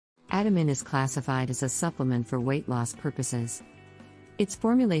Adimin is classified as a supplement for weight loss purposes. Its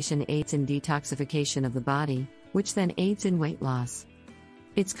formulation aids in detoxification of the body, which then aids in weight loss.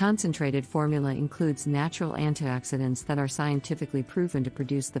 Its concentrated formula includes natural antioxidants that are scientifically proven to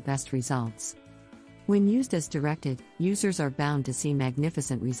produce the best results. When used as directed, users are bound to see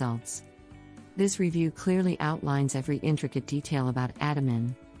magnificent results. This review clearly outlines every intricate detail about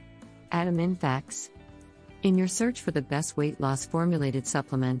Adimin. Adimin facts. In your search for the best weight loss formulated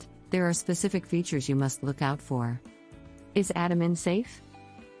supplement, there are specific features you must look out for. Is Adimin safe?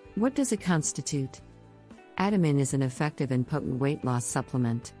 What does it constitute? Adimin is an effective and potent weight loss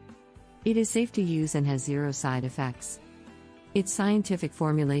supplement. It is safe to use and has zero side effects. Its scientific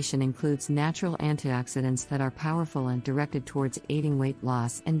formulation includes natural antioxidants that are powerful and directed towards aiding weight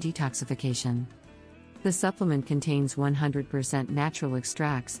loss and detoxification. The supplement contains 100% natural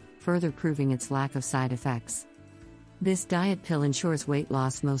extracts, further proving its lack of side effects. This diet pill ensures weight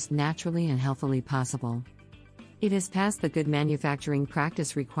loss most naturally and healthily possible. It has passed the good manufacturing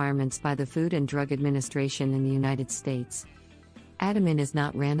practice requirements by the Food and Drug Administration in the United States. Adimin is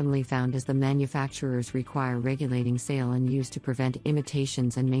not randomly found as the manufacturers require regulating sale and use to prevent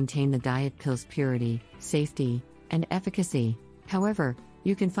imitations and maintain the diet pill's purity, safety, and efficacy. However,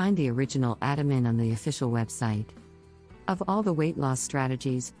 you can find the original Adimin on the official website. Of all the weight loss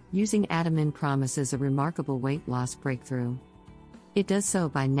strategies, using Adimin promises a remarkable weight loss breakthrough. It does so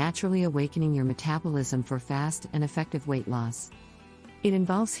by naturally awakening your metabolism for fast and effective weight loss. It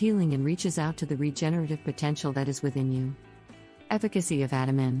involves healing and reaches out to the regenerative potential that is within you. Efficacy of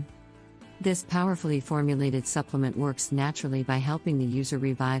Adimin. This powerfully formulated supplement works naturally by helping the user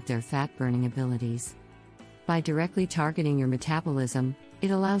revive their fat-burning abilities. By directly targeting your metabolism,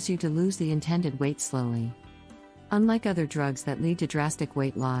 it allows you to lose the intended weight slowly. Unlike other drugs that lead to drastic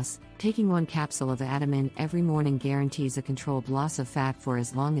weight loss, taking one capsule of Adimin every morning guarantees a controlled loss of fat for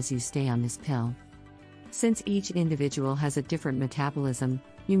as long as you stay on this pill. Since each individual has a different metabolism,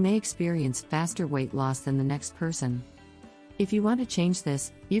 you may experience faster weight loss than the next person. If you want to change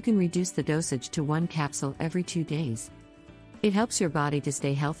this, you can reduce the dosage to one capsule every 2 days. It helps your body to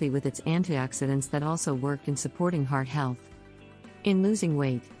stay healthy with its antioxidants that also work in supporting heart health. In losing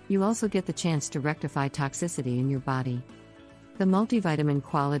weight, you also get the chance to rectify toxicity in your body. The multivitamin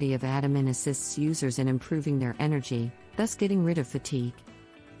quality of Adimin assists users in improving their energy, thus getting rid of fatigue.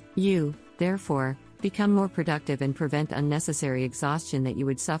 You, therefore, become more productive and prevent unnecessary exhaustion that you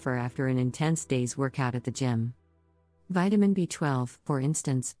would suffer after an intense day's workout at the gym. Vitamin B12, for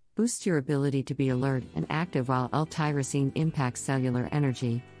instance, boosts your ability to be alert and active, while L-tyrosine impacts cellular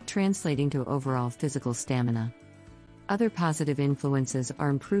energy, translating to overall physical stamina. Other positive influences are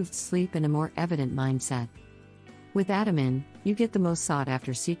improved sleep and a more evident mindset. With Adimin, you get the most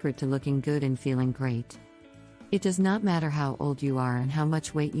sought-after secret to looking good and feeling great. It does not matter how old you are and how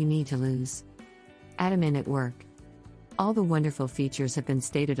much weight you need to lose. Adimin at work. All the wonderful features have been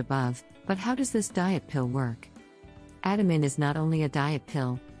stated above, but how does this diet pill work? Adimin is not only a diet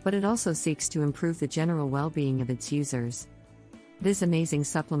pill, but it also seeks to improve the general well-being of its users. This amazing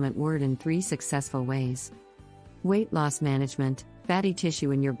supplement works in 3 successful ways. Weight loss management. Fatty tissue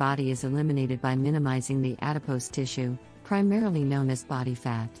in your body is eliminated by minimizing the adipose tissue, primarily known as body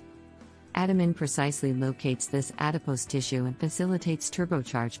fat. Adimin precisely locates this adipose tissue and facilitates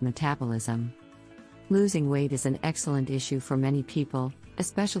turbocharged metabolism. Losing weight is an excellent issue for many people,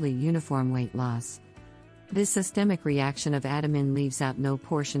 especially uniform weight loss. This systemic reaction of Adimin leaves out no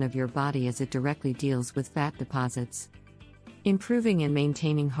portion of your body as it directly deals with fat deposits. Improving and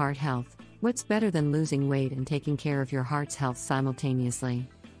maintaining heart health. What's better than losing weight and taking care of your heart's health simultaneously?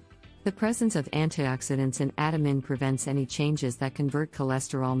 The presence of antioxidants in Adimin prevents any changes that convert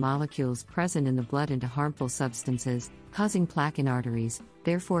cholesterol molecules present in the blood into harmful substances, causing plaque in arteries,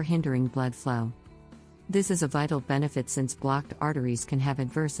 therefore hindering blood flow. This is a vital benefit since blocked arteries can have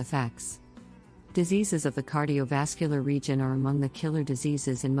adverse effects. Diseases of the cardiovascular region are among the killer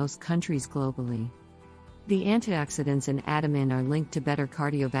diseases in most countries globally. The antioxidants in Adimin are linked to better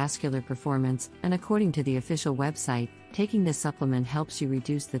cardiovascular performance, and according to the official website, taking this supplement helps you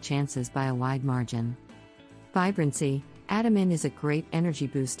reduce the chances by a wide margin. Vibrancy. Adimin is a great energy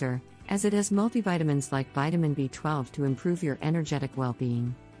booster, as it has multivitamins like vitamin B12 to improve your energetic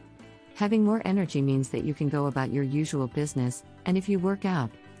well-being. Having more energy means that you can go about your usual business, and if you work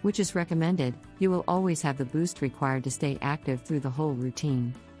out, which is recommended, you will always have the boost required to stay active through the whole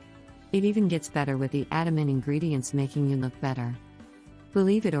routine. It even gets better with the Adimin ingredients making you look better.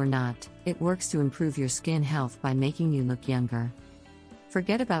 Believe it or not, it works to improve your skin health by making you look younger.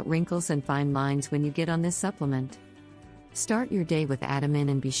 Forget about wrinkles and fine lines when you get on this supplement. Start your day with Adimin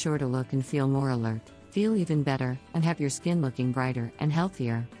and be sure to look and feel more alert, feel even better, and have your skin looking brighter and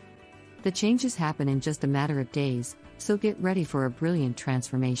healthier. The changes happen in just a matter of days, so get ready for a brilliant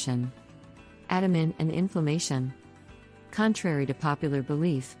transformation. Adimin and inflammation. Contrary to popular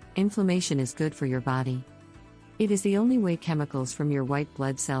belief, inflammation is good for your body. It is the only way chemicals from your white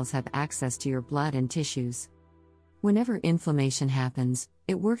blood cells have access to your blood and tissues. Whenever inflammation happens,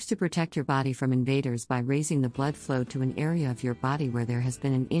 it works to protect your body from invaders by raising the blood flow to an area of your body where there has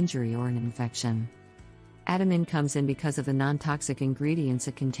been an injury or an infection. Adimin comes in because of the non-toxic ingredients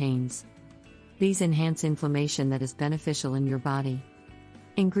it contains. These enhance inflammation that is beneficial in your body.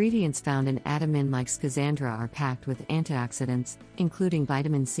 Ingredients found in Adimin like schizandra are packed with antioxidants, including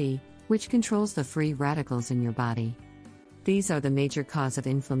vitamin C, which controls the free radicals in your body. These are the major cause of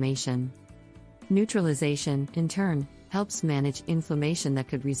inflammation. Neutralization, in turn, helps manage inflammation that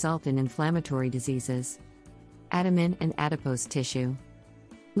could result in inflammatory diseases. Adimin and adipose tissue.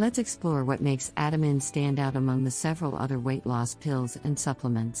 Let's explore what makes Adimin stand out among the several other weight loss pills and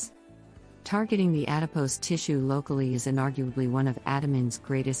supplements. Targeting the adipose tissue locally is inarguably one of Adimin's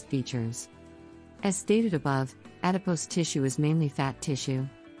greatest features. As stated above, adipose tissue is mainly fat tissue.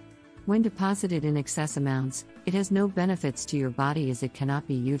 When deposited in excess amounts, it has no benefits to your body as it cannot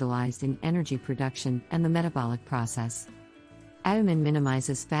be utilized in energy production and the metabolic process. Adimin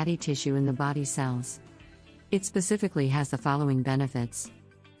minimizes fatty tissue in the body cells. It specifically has the following benefits: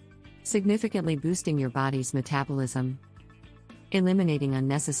 significantly boosting your body's metabolism, eliminating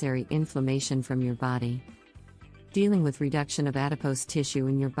unnecessary inflammation from your body, dealing with reduction of adipose tissue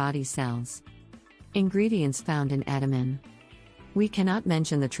in your body cells. Ingredients found in Adimin. We cannot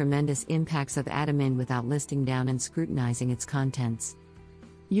mention the tremendous impacts of Adimin without listing down and scrutinizing its contents.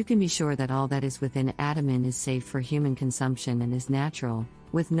 You can be sure that all that is within Adimin is safe for human consumption and is natural,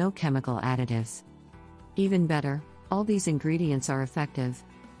 with no chemical additives. Even better, all these ingredients are effective.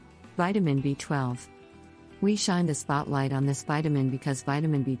 Vitamin B12. We shine the spotlight on this vitamin because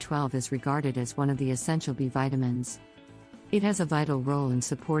vitamin B12 is regarded as one of the essential B vitamins. It has a vital role in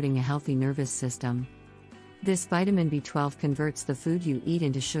supporting a healthy nervous system. This vitamin B12 converts the food you eat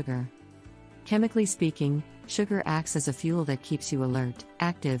into sugar. Chemically speaking, sugar acts as a fuel that keeps you alert,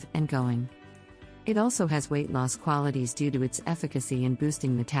 active, and going. It also has weight loss qualities due to its efficacy in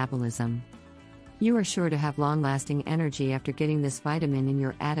boosting metabolism. You are sure to have long-lasting energy after getting this vitamin in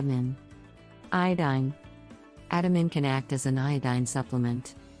your Adimin. Iodine. Adimin can act as an iodine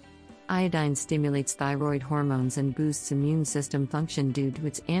supplement. Iodine stimulates thyroid hormones and boosts immune system function due to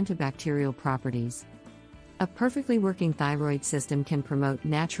its antibacterial properties. A perfectly working thyroid system can promote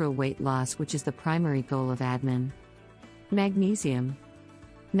natural weight loss, which is the primary goal of Adimin. Magnesium.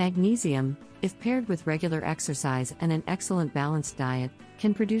 Magnesium, if paired with regular exercise and an excellent balanced diet,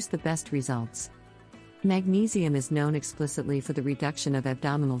 can produce the best results. Magnesium is known explicitly for the reduction of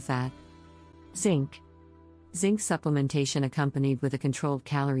abdominal fat. Zinc. Zinc supplementation accompanied with a controlled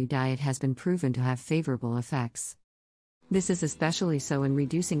calorie diet has been proven to have favorable effects. This is especially so in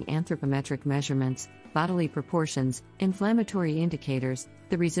reducing anthropometric measurements, bodily proportions, inflammatory indicators,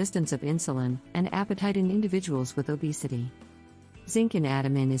 the resistance of insulin, and appetite in individuals with obesity. Zinc in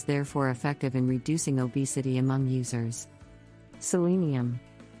Adimin is therefore effective in reducing obesity among users. Selenium.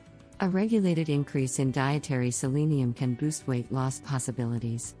 A regulated increase in dietary selenium can boost weight loss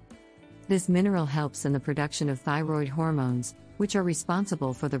possibilities. This mineral helps in the production of thyroid hormones, which are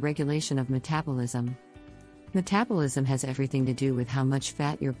responsible for the regulation of metabolism. Metabolism has everything to do with how much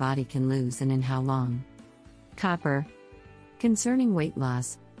fat your body can lose and in how long. Copper. Concerning weight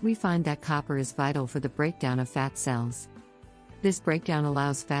loss, we find that copper is vital for the breakdown of fat cells. This breakdown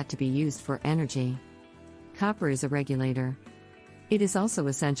allows fat to be used for energy. Copper is a regulator. It is also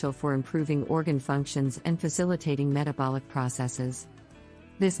essential for improving organ functions and facilitating metabolic processes.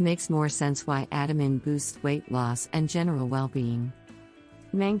 This makes more sense why Adimin boosts weight loss and general well-being.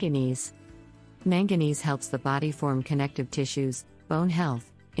 Manganese. Manganese helps the body form connective tissues, bone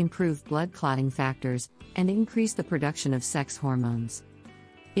health, improve blood clotting factors, and increase the production of sex hormones.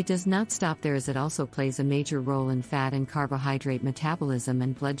 It does not stop there as it also plays a major role in fat and carbohydrate metabolism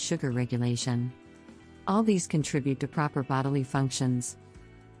and blood sugar regulation. All these contribute to proper bodily functions.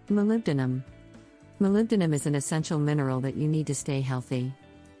 Molybdenum. Molybdenum is an essential mineral that you need to stay healthy.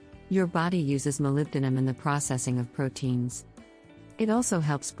 Your body uses molybdenum in the processing of proteins. It also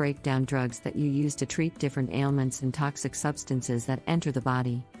helps break down drugs that you use to treat different ailments and toxic substances that enter the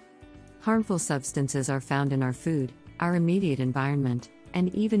body. Harmful substances are found in our food, our immediate environment,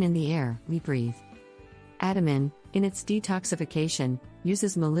 and even in the air we breathe. Adimin, in its detoxification,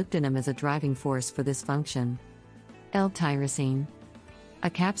 uses molybdenum as a driving force for this function. L-tyrosine. A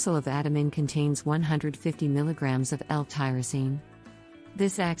capsule of Adimin contains 150 mg of L-tyrosine.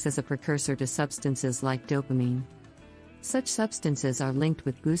 This acts as a precursor to substances like dopamine. Such substances are linked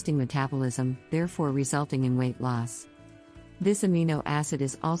with boosting metabolism, therefore resulting in weight loss. This amino acid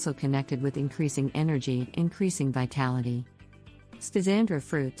is also connected with increasing energy and increasing vitality. Schisandra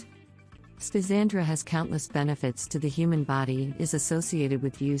fruit. Schisandra has countless benefits to the human body and is associated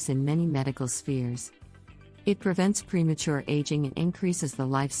with use in many medical spheres. It prevents premature aging and increases the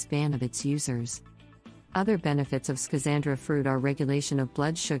lifespan of its users. Other benefits of Schisandra fruit are regulation of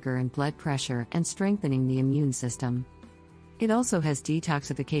blood sugar and blood pressure and strengthening the immune system. It also has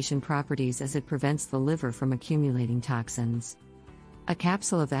detoxification properties as it prevents the liver from accumulating toxins. A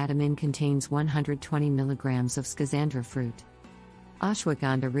capsule of Adimin contains 120 mg of Schisandra fruit.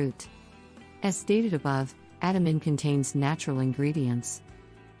 Ashwagandha root. As stated above, Adimin contains natural ingredients.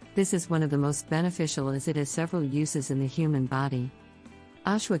 This is one of the most beneficial as it has several uses in the human body.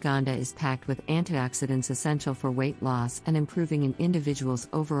 Ashwagandha is packed with antioxidants essential for weight loss and improving an individual's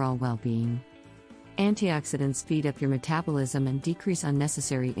overall well-being. Antioxidants speed up your metabolism and decrease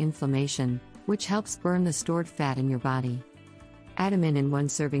unnecessary inflammation, which helps burn the stored fat in your body. Adimin in one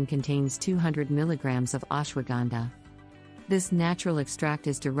serving contains 200 mg of ashwagandha. This natural extract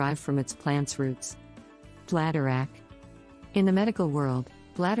is derived from its plant's roots. Bladderwrack. In the medical world,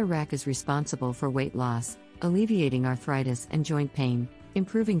 bladderwrack is responsible for weight loss, alleviating arthritis and joint pain,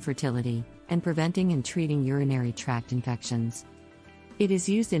 improving fertility, and preventing and treating urinary tract infections. It is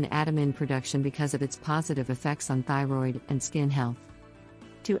used in Adimin production because of its positive effects on thyroid and skin health.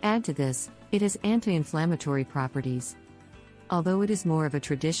 To add to this, it has anti-inflammatory properties. Although it is more of a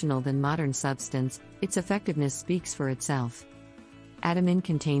traditional than modern substance, its effectiveness speaks for itself. Adimin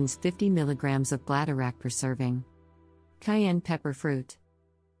contains 50 mg of bladderwrack per serving. Cayenne pepper fruit.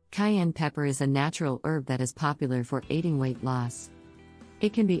 Cayenne pepper is a natural herb that is popular for aiding weight loss.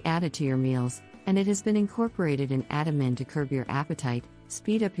 It can be added to your meals, and it has been incorporated in Adimin to curb your appetite,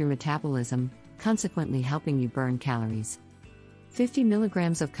 speed up your metabolism, consequently helping you burn calories. 50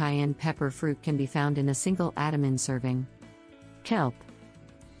 mg of cayenne pepper fruit can be found in a single Adimin serving. Kelp.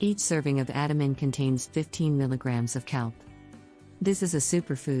 Each serving of Adimin contains 15 mg of kelp. This is a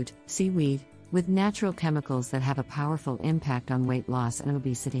superfood, seaweed, with natural chemicals that have a powerful impact on weight loss and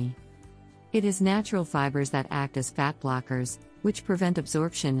obesity. It has natural fibers that act as fat blockers, which prevent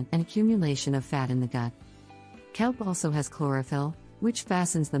absorption and accumulation of fat in the gut. Kelp also has chlorophyll, which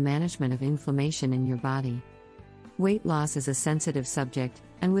fastens the management of inflammation in your body. Weight loss is a sensitive subject,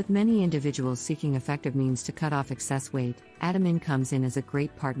 and with many individuals seeking effective means to cut off excess weight, Adimin comes in as a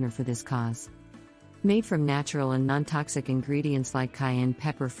great partner for this cause. Made from natural and non-toxic ingredients like cayenne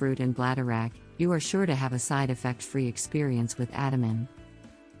pepper fruit and bladderwrack, you are sure to have a side effect-free experience with Adimin.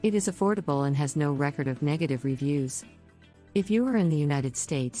 It is affordable and has no record of negative reviews. If you are in the United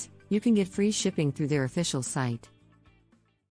States, you can get free shipping through their official site.